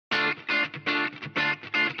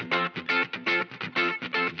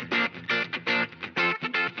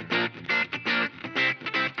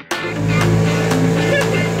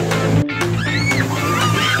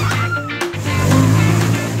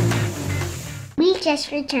We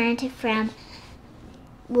just returned from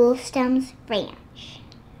WIlstem Ranch.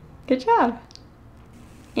 Good job.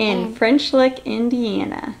 In French Lick,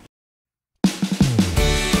 Indiana.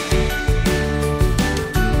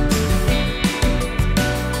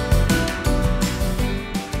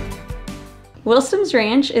 WIlstem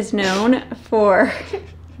Ranch is known for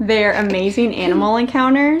their amazing animal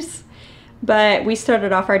encounters, but we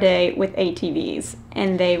started off our day with ATVs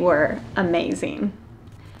and they were amazing.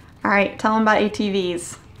 All right, tell them about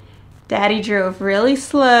ATVs. Daddy drove really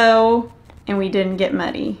slow and we didn't get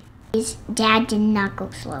muddy. His dad did not go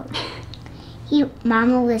slow.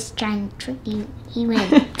 Mama was trying to trick you. He went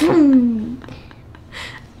boom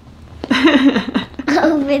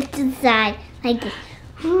over to the side like this.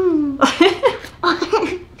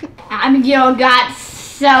 Abigail got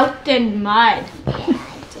soaked in mud. Yeah, I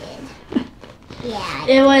did. Yeah,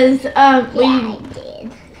 It was I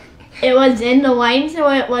did. it was in the lane, so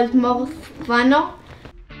it was most funnel.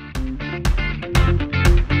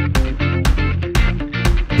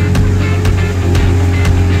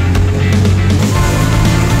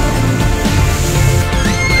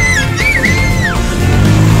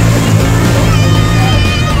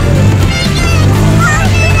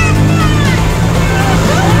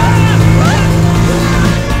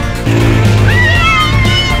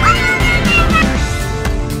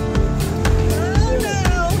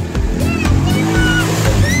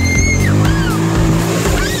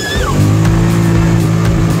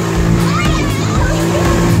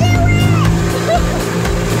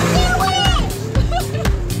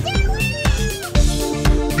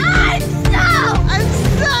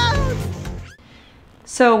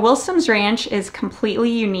 So WIlstem Ranch is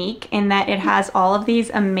completely unique in that it has all of these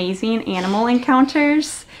amazing animal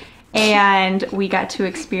encounters, and we got to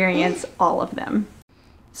experience all of them.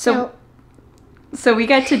 So we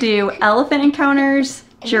got to do elephant encounters,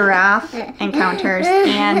 giraffe encounters,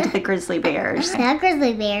 and the grizzly bears. The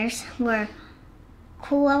grizzly bears were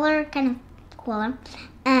cooler, kind of cooler.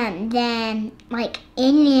 Then like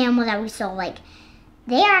any animal that we saw, like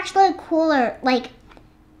they are actually cooler. Like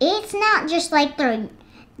it's not just like the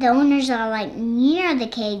owners are like near the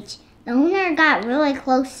cage. The owner got really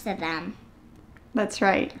close to them. That's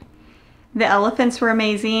right. The elephants were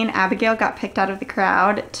amazing. Abigail got picked out of the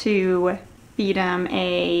crowd to feed him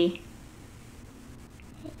a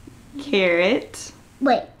carrot.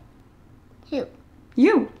 Wait, who?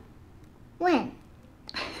 You, When?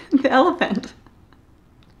 the elephant.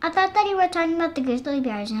 I thought that you were talking about the grizzly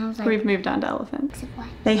bears, and I was like, We've moved on to elephants. what?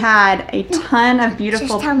 They had a ton of beautiful...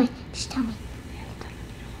 Just tell me. Just tell me.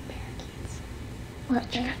 What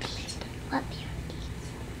parakeets? What parakeets?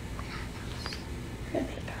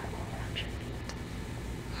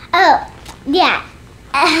 Oh, yeah.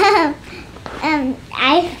 I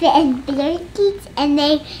fed parakeets and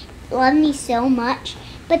they love me so much,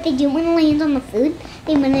 but they didn't want to land on the food.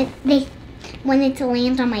 They wanted to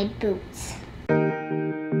land on my boots.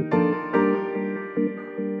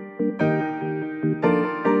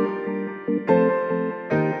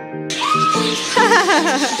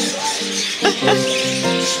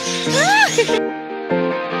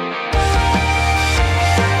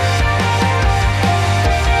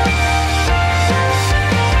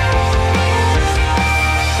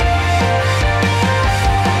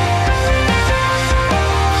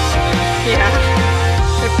 Yeah,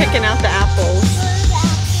 they're picking out the apples.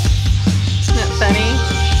 Isn't that funny?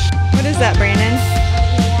 What is that, Brandon?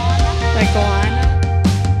 Like guana?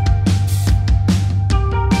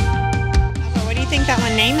 What do you think that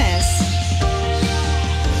one name is?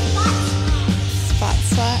 Spot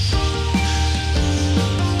Slut.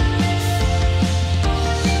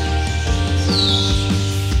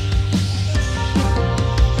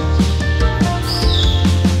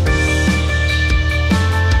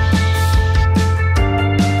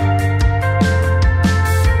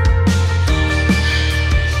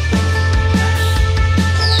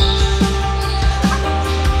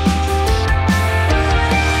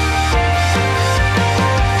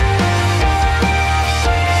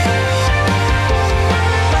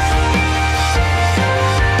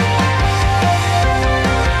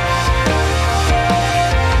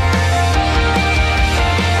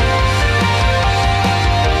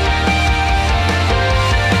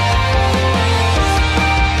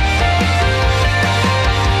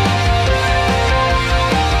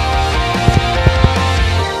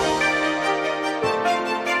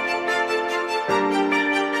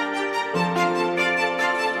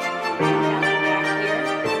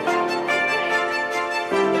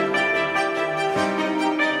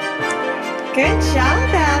 Good job,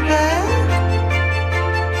 Abba.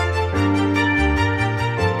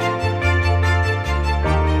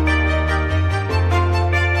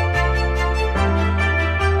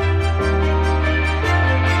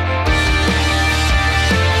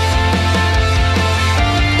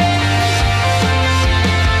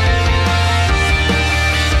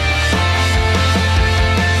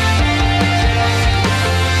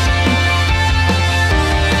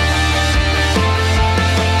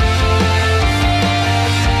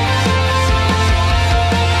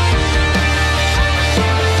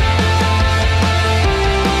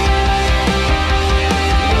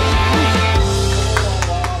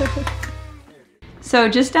 So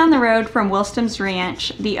just down the road from WIlstem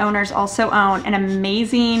Ranch, the owners also own an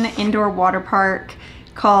amazing indoor water park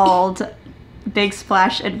called Big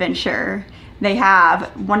Splash Adventure. They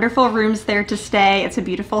have wonderful rooms there to stay. It's a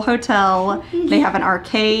beautiful hotel. They have an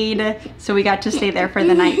arcade, so we got to stay there for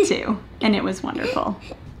the night too, and it was wonderful.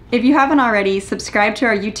 If you haven't already, subscribe to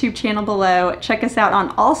our YouTube channel below. Check us out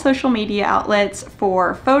on all social media outlets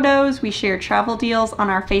for photos. We share travel deals on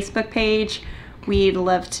our Facebook page. We'd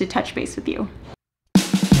love to touch base with you.